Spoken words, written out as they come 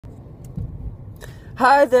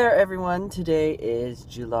Hi there everyone, today is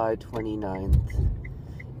July 29th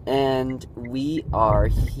and we are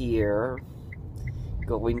here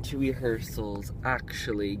going to rehearsals.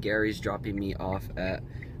 Actually, Gary's dropping me off at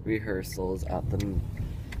rehearsals at the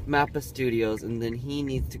MAPA studios, and then he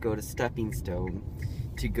needs to go to Stepping Stone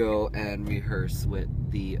to go and rehearse with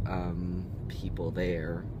the people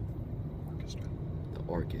there. The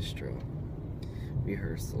orchestra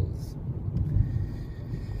rehearsals.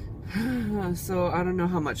 So I don't know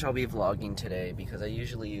how much I'll be vlogging today because I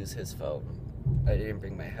usually use his phone. I didn't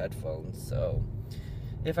bring my headphones, so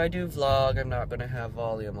if I do vlog, I'm not gonna have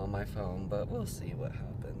volume on my phone, but we'll see what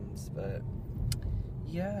happens. But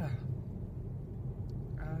yeah,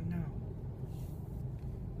 I don't know.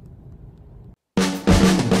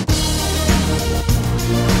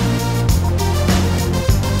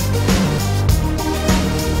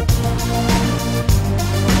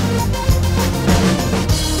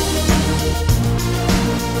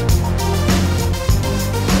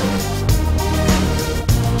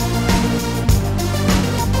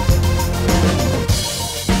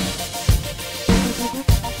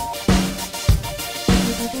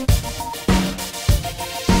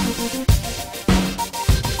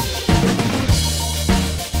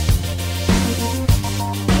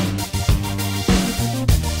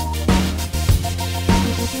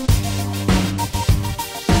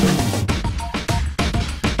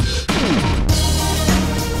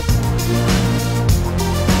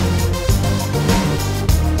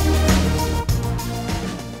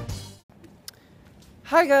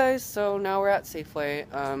 Hi guys, so now we're at Safeway.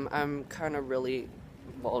 I'm kind of really,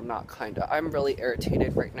 well, not kind of, I'm really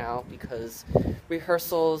irritated right now because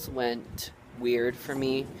rehearsals went weird for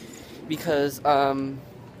me because,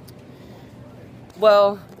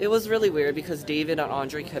 well, it was really weird because David and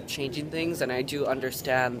Andre kept changing things, and I do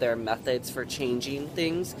understand their methods for changing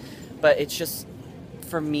things, but it's just,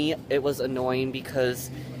 for me, it was annoying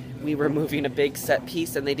because we were moving a big set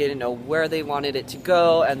piece and they didn't know where they wanted it to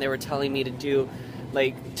go, and they were telling me to do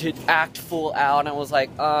to act full out, and I was like,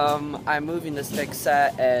 I'm moving this big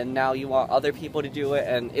set and now you want other people to do it,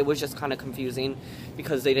 and it was just kind of confusing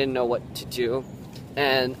because they didn't know what to do,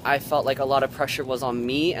 and I felt like a lot of pressure was on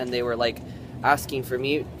me, and they were like asking for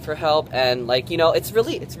me for help, and like, you know, it's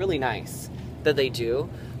really nice that they do,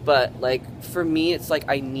 but like for me it's like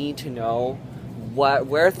I need to know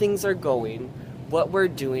where things are going, what we're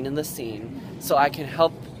doing in the scene, so I can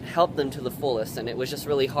help them to the fullest. And it was just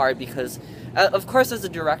really hard because of course as a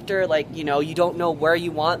director, like, you know, you don't know where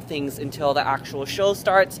you want things until the actual show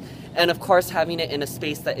starts, and of course having it in a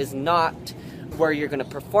space that is not where you're going to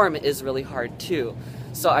perform it is really hard too.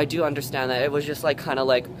 So I do understand that. It was just like kind of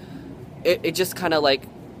like it just kind of like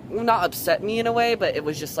not upset me in a way, but it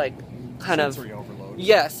was just like kind of sensory overload.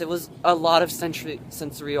 Yes, it was a lot of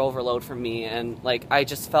sensory overload for me, and like I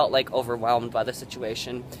just felt like overwhelmed by the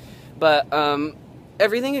situation. But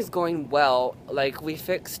everything is going well. Like, we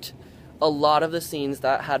fixed a lot of the scenes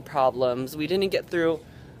that had problems. We didn't get through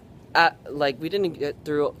a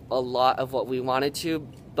lot of what we wanted to,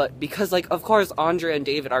 but because, like, of course Andre and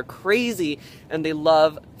David are crazy and they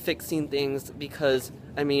love fixing things because,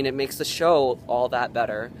 I mean, it makes the show all that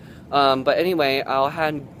better. But anyway, I'll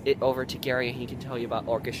hand it over to Gary and he can tell you about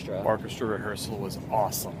orchestra. Orchestra rehearsal was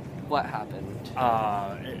awesome. What happened?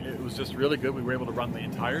 It was just really good. We were able to run the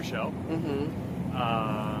entire show.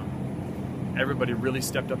 Everybody really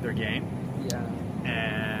stepped up their game. Yeah.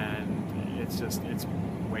 And it's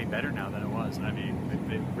way better now than it was. I mean,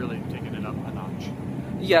 they've really taken it up a notch.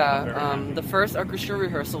 Yeah, the first orchestra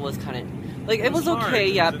rehearsal was kind of, like, it was okay,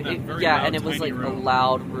 yeah, and it was, like, a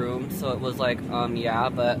loud room, so it was, like, yeah,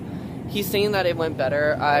 but he's saying that it went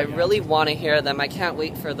better. I really want to hear them. I can't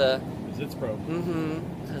wait for the Zitz Pro.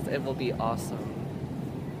 Because it will be awesome.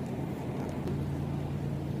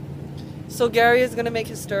 So Gary is going to make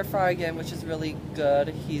his stir fry again, which is really good.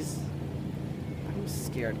 I'm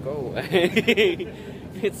scared, go away.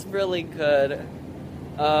 It's really good.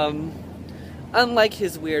 Unlike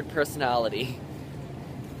his weird personality.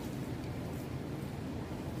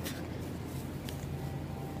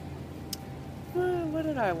 What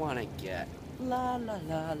did I want to get? La la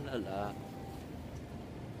la la la.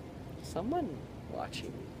 Someone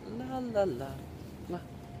watching. La la la la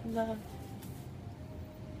la.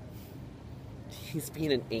 He's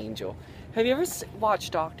being an angel. Have you ever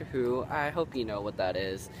watched Doctor Who? I hope you know what that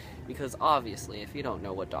is, because obviously if you don't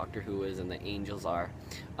know what Doctor Who is and the angels are,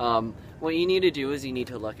 what you need to do is you need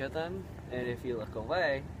to look at them, and if you look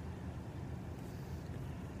away,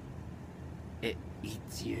 it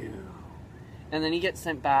eats you. And then you get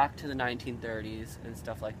sent back to the 1930s and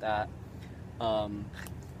stuff like that. And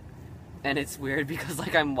it's weird because,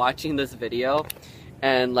 like, I'm watching this video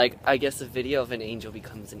And like, I guess a video of an angel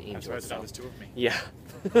becomes an angel. That's why there's two of me. Yeah.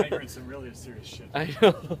 Now you're in some really serious shit. I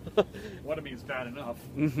know. One of me is bad enough.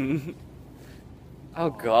 Mm-hmm. Oh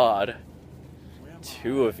God.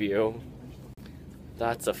 Two of you.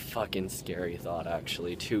 That's a fucking scary thought,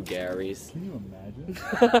 actually. Two Garys. Can you imagine?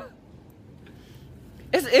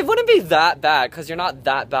 It wouldn't be that bad, because you're not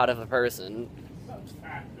that bad of a person.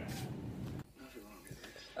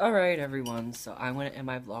 Alright, everyone, so I'm going to end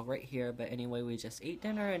my vlog right here, but anyway, we just ate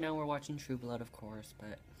dinner, and now we're watching True Blood, of course,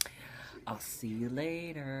 but I'll see you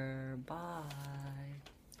later. Bye.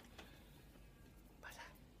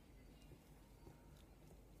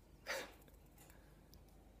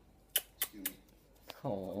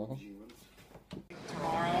 Oh.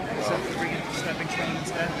 Tomorrow, except for bringing the stepping stone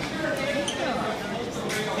instead.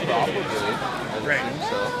 Probably. Great.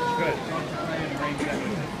 So. Good.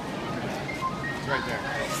 It's right there.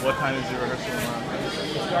 What time is your rehearsal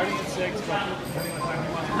tomorrow? Starting at 6, but depending on time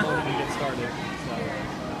you want to get started.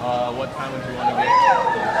 So. What time would you want to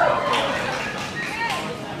get?